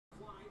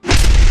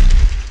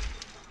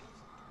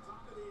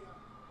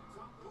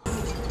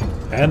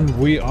And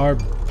we are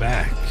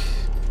back.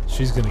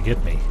 She's gonna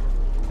get me.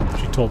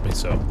 She told me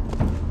so.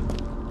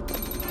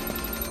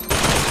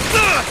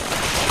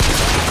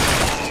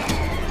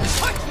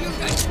 Put you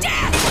to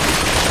death!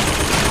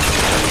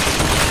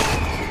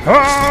 Oh!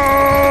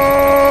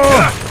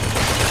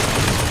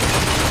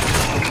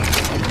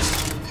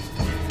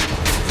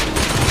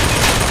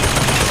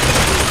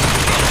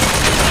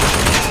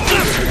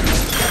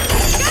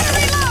 Gotta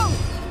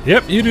reload!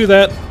 Yep, you do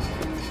that.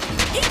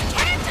 He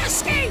can't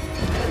escape!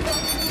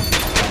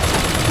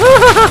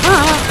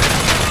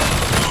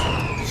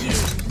 You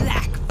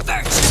black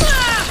virgin!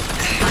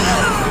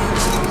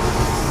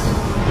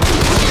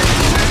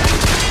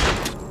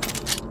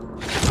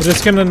 But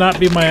it's gonna not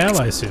be my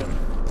ally soon.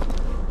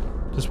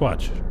 Just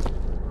watch.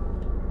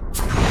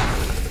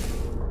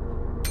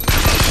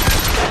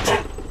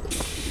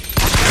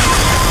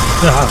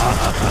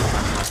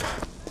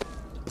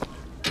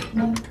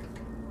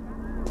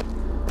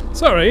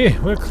 Sorry,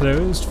 we're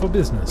closed for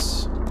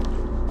business.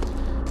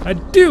 I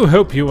do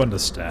hope you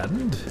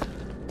understand.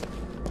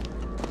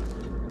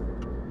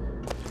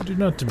 I do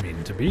not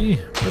mean to be.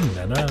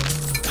 Banana.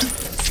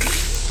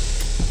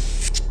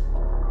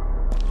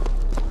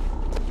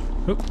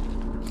 Oh.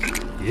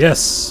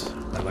 Yes!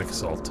 I like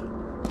assault.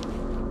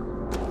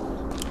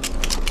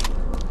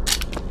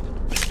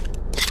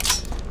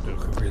 Do a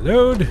quick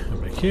reload. Go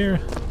back here.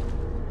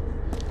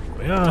 There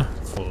we are.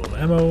 Full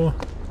ammo.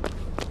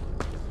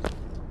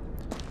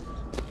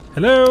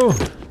 Hello!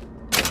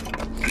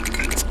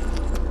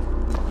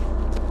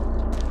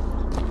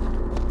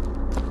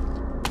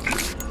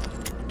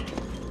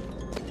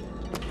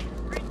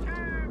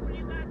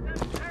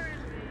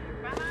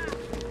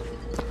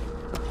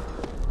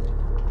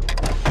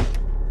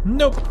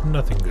 Nope,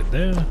 nothing good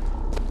there.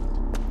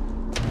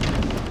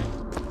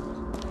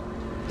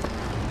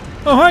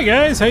 Oh, hi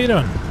guys, how you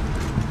doing?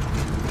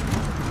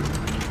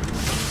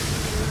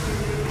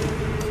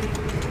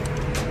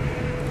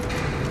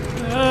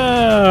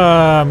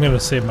 I'm gonna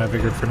save my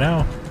vigor for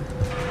now.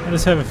 I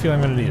just have a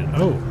feeling I'm gonna need it.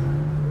 Oh.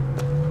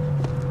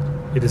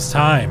 It is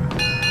time.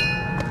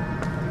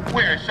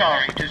 We're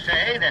sorry to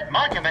say that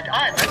Monument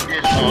Island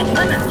is off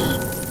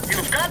limits.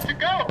 You've got to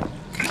go.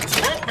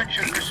 Workmen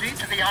should proceed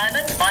to the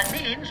island by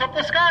means of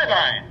the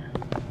skyline.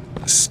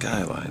 The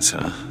skylines,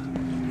 huh?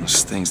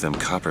 Those things them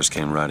coppers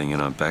came riding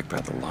in on back by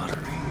the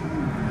lottery.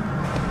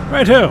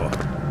 Righto.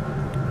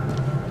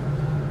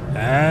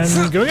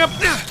 And going up.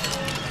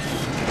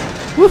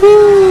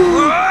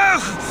 Woohoo!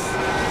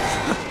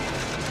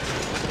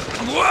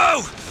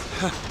 Whoa!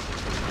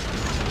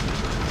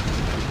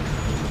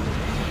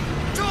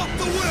 Drop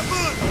the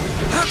weapon!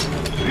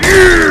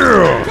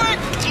 Yeah! Quick!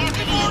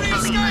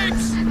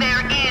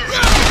 There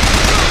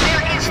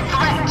is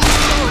threat.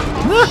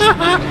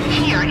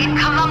 Here in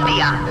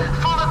Colombia,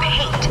 full of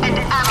hate and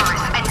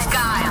avarice and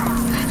guile.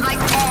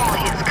 Like all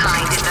his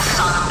kind in the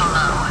sun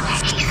below,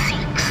 he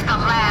seeks the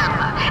lamb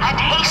and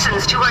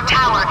hastens to her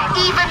tower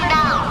even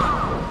now.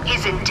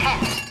 His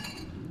intent.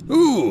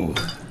 Ooh.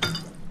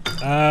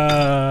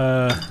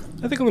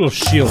 I think a little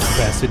shield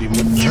capacity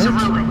wouldn't His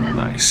hurt. ruin.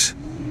 Nice.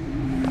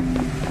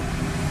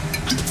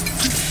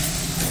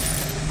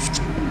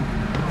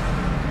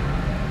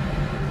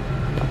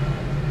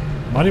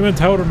 Monument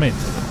Tower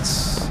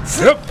maintenance.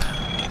 Yep.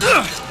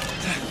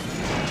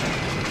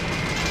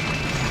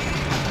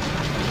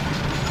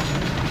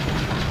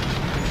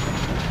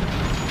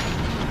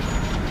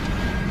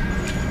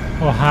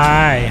 Oh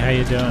hi, how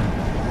you doing?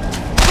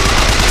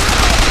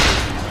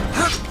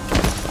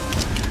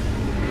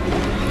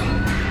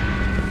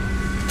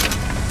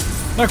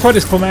 Not quite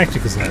as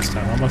climactic as last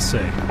time, I must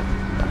say.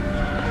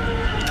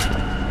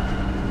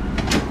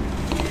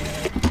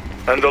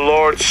 And the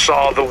Lord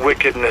saw the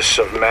wickedness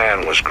of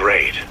man was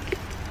great,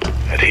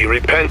 and he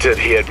repented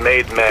he had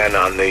made man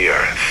on the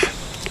earth.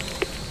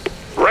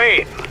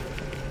 Rain.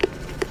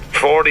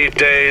 40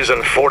 days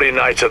and 40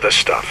 nights of the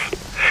stuff,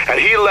 and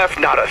he left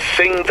not a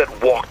thing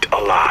that walked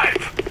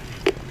alive.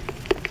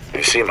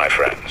 You see, my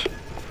friends,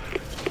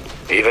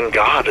 even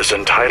God is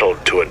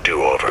entitled to a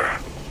do-over.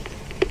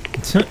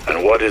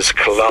 And what is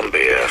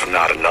Columbia if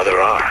not another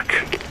ark?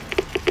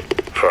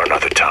 For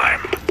another time.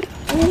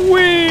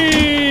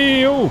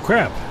 Whee! Oh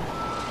crap.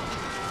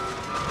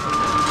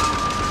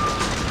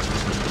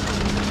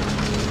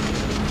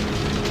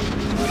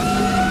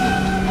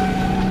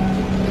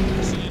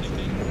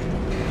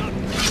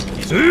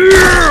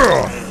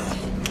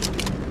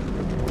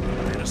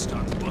 Better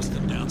start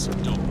busting down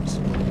some doors.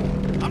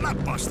 I'm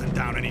not busting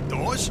down any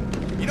doors.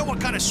 You know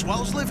what kind of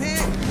swells live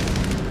here?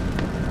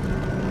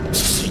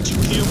 Did you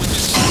hear what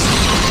this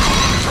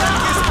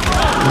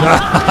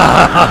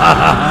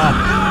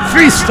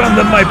Feast on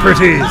them, my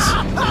pretties!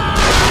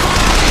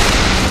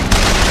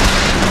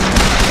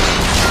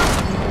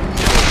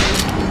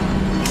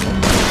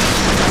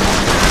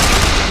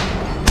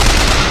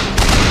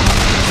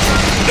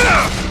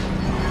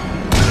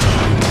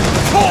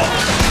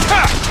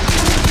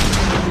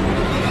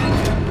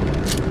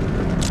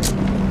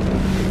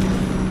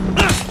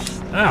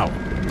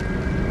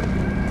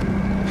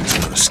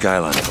 The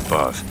skyline up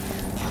above.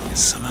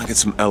 Somehow get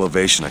some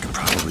elevation, I could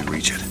probably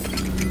reach it.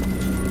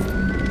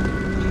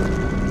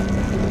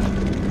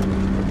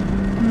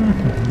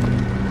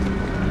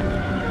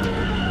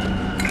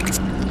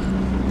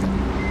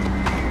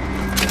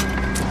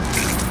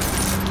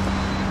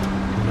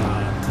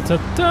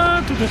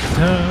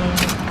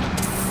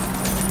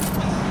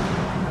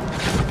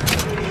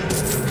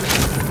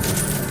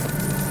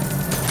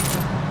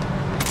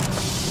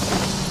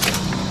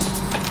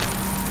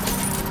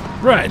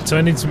 Right, so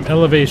I need some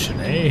elevation,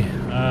 eh?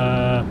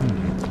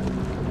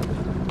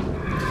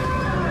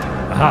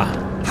 Aha.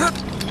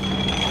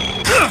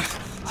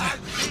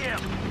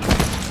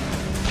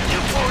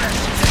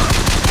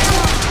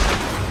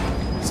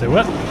 Say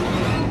what?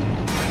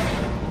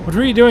 What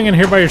were you doing in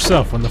here by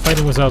yourself when the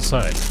fighting was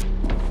outside?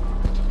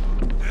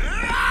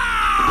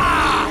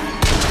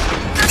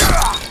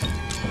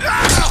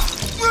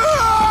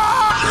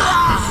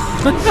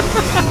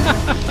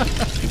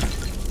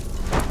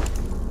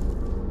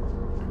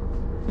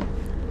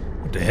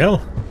 What the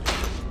hell?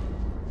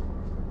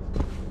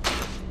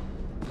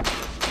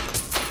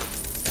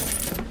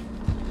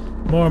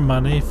 More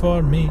money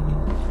for me.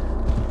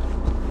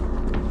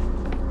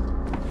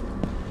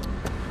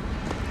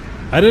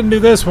 I didn't do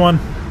this one.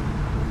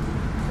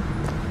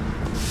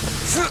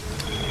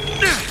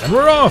 And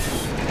we're off.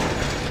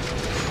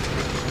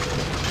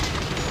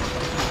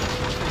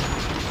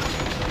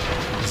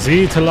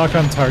 Z to lock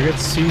on target,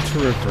 C to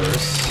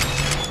reverse.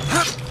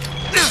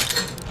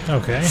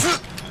 Okay.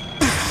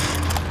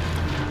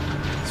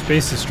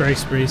 Space to strike,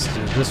 space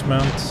to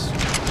dismount.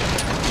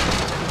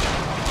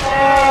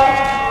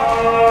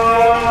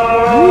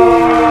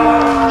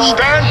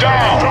 Stand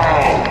down!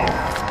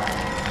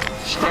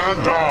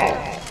 Stand down!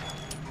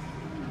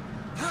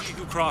 He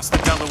who crossed the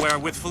Delaware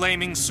with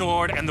flaming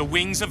sword and the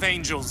wings of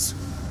angels,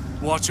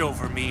 watch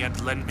over me and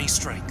lend me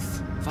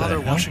strength.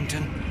 Father hell?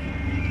 Washington,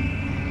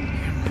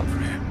 hear my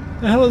prayer.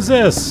 The hell is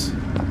this?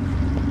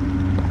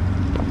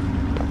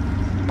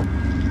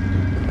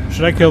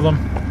 Should I kill them?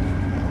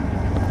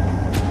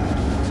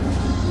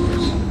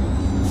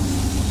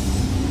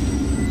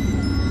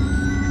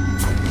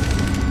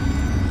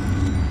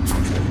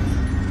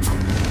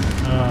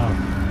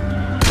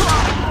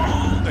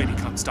 Lady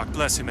Comstock,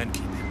 bless him and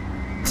keep him.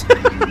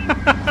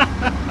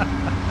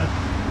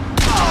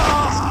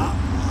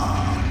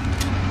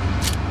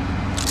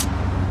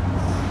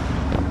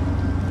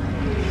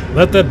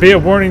 Let that be a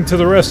warning to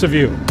the rest of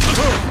you.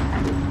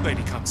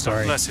 Lady Comstock,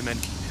 Sorry. bless him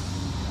and keep him.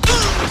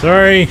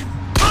 Sorry.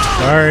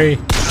 Sorry.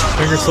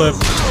 Finger slip.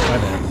 My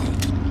bad.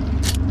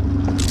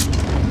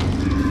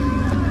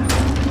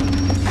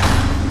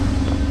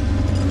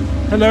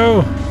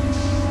 Hello.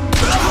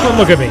 Don't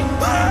look at me.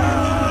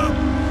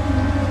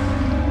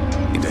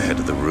 Need to head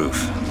to the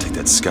roof. Take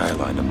that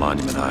skyline to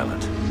Monument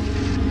Island.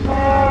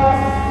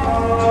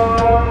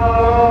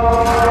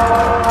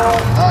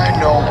 I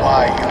know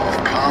why you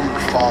have come,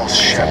 false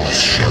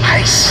shepherd.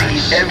 I see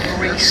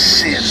every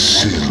sin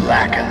that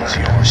blackens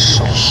your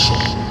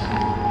soul.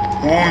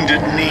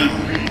 Wounded knee,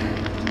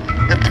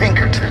 the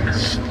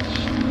Pinkertons,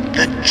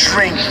 the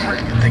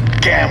drinking, the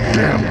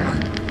gambling,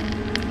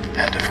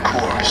 and of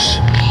course,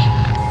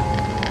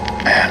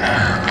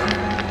 Anna.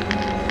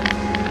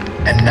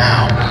 And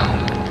now,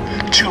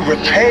 to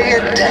repay a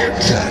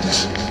debt,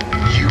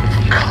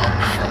 you've come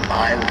from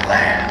my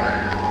land.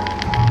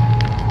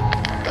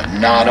 But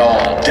not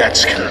all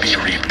debts can be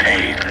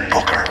repaid,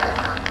 Booker.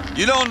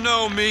 You don't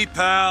know me,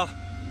 pal.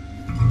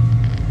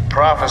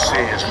 Prophecy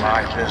is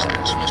my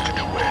business, Mr.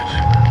 DeWitt.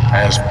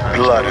 As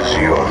blood is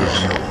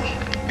yours.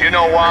 Do you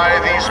know why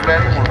these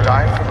men will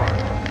die for me?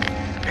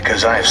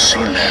 Because I have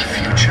seen their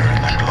future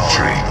in the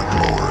glory,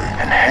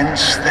 and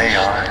hence they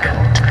are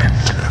content.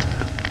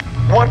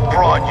 What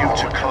brought you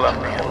to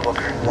Columbia,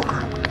 Booker?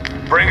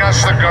 Bring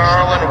us the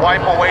girl and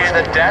wipe away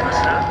the debt?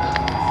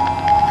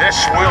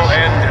 This will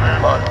end in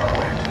blood,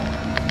 DeWitt.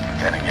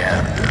 Then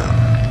again,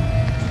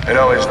 it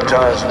always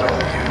does with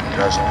you,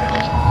 doesn't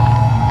it?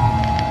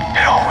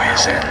 It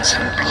always ends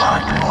in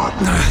blood.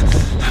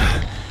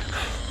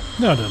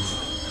 No, it doesn't.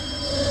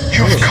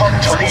 You've come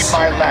to lead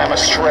my lamb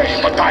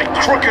astray, but thy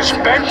crook is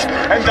bent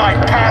and thy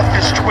path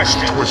is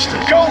twisted.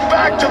 Go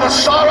back to the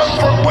Sodom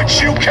from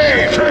which you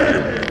came!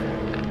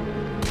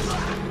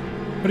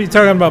 What are you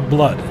talking about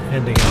blood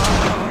ending in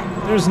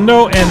blood? There's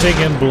no ending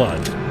in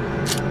blood.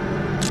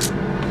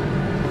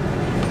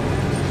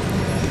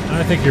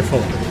 I think you're full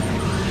of it.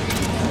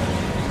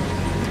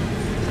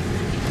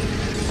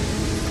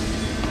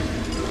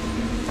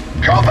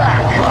 Go back!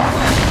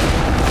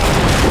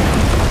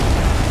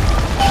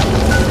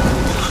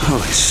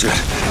 Holy shit.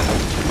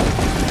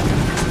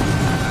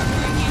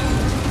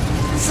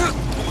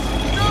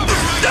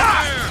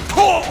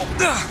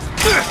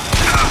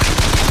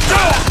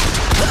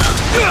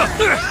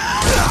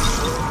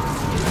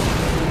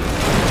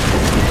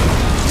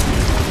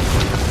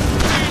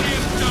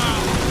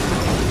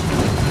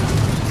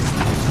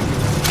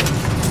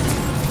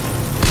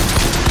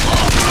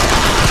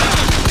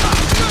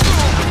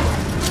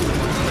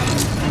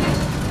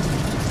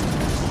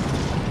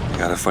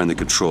 Gotta find the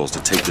controls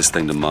to take this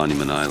thing to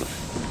Monument Island.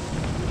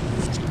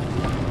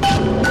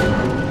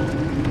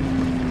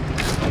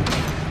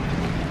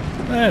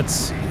 Let's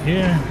see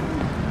here.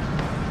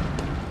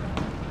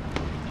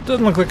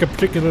 Doesn't look like a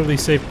particularly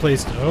safe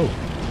place to... Oh,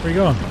 where are you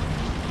going?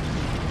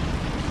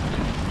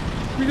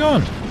 Where are you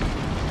going?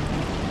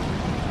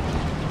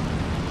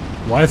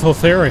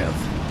 Wythelthariath.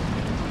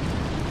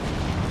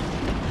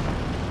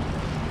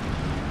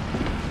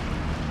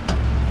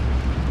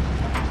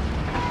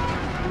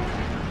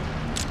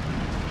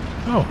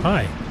 Oh,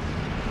 hi.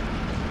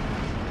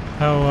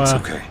 How, It's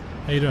okay.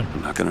 How you doing?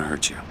 I'm not gonna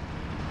hurt you.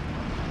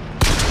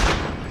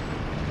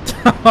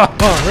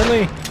 Oh,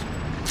 really?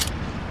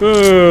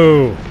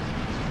 Boo!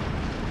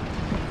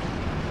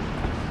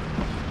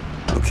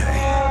 Okay,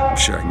 I'm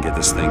sure I can get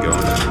this thing going.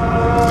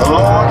 The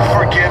Lord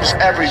forgives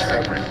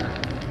everything.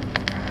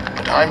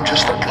 But I'm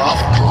just a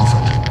prophet.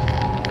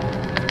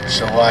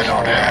 So I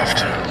don't have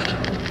to.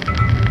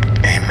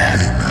 Amen.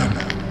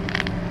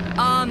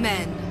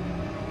 Amen.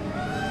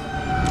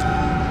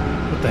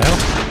 What the hell?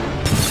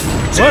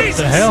 What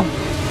the hell?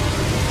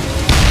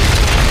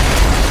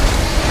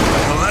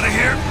 Hell out of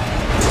here.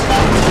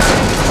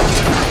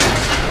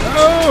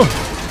 Oh!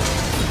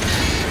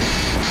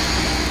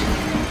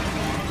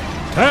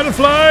 Time to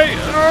fly!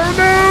 Oh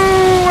no!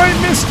 I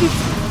missed it!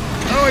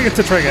 Oh, I get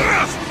to try again.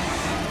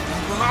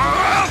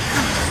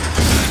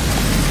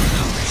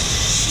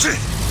 Shit.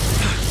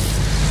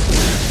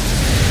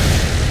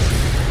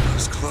 That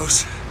was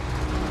close.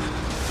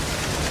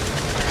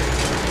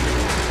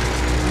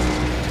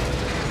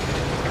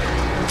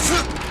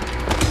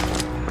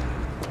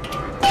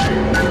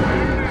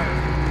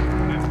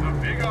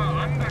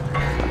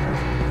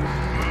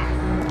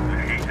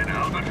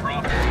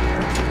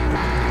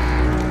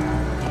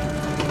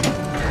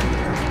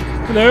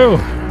 Hello!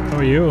 How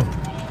are you?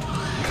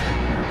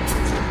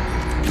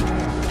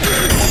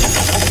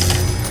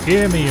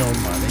 Give me your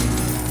money.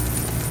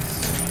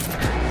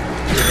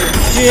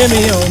 Give me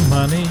your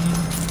money.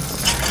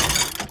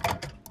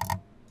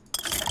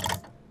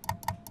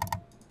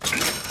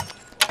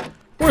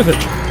 Worth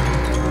it.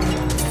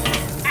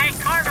 A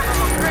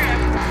carnival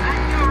crib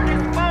at your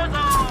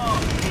disposal!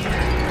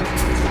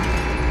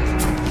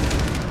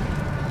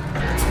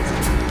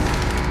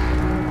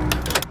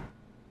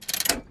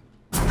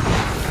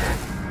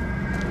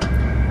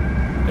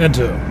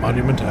 Enter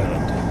Monument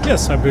Island.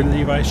 Yes, I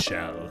believe I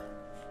shall.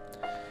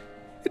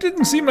 It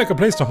didn't seem like a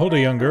place to hold a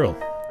young girl.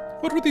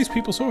 What were these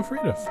people so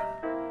afraid of?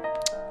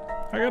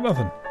 I got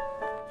nothing.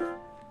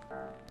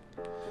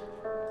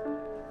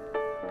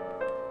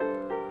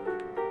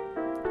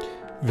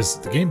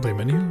 Visit the gameplay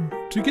menu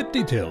to get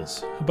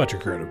details about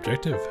your current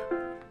objective.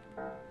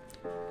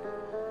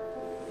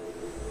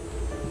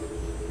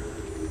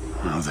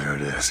 Oh, there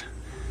it is.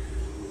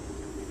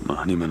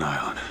 Monument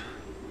Island.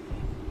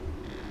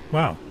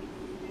 Wow.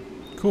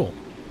 Cool.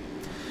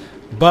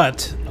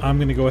 But I'm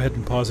going to go ahead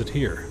and pause it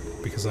here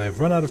because I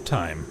have run out of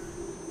time.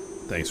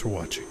 Thanks for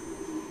watching.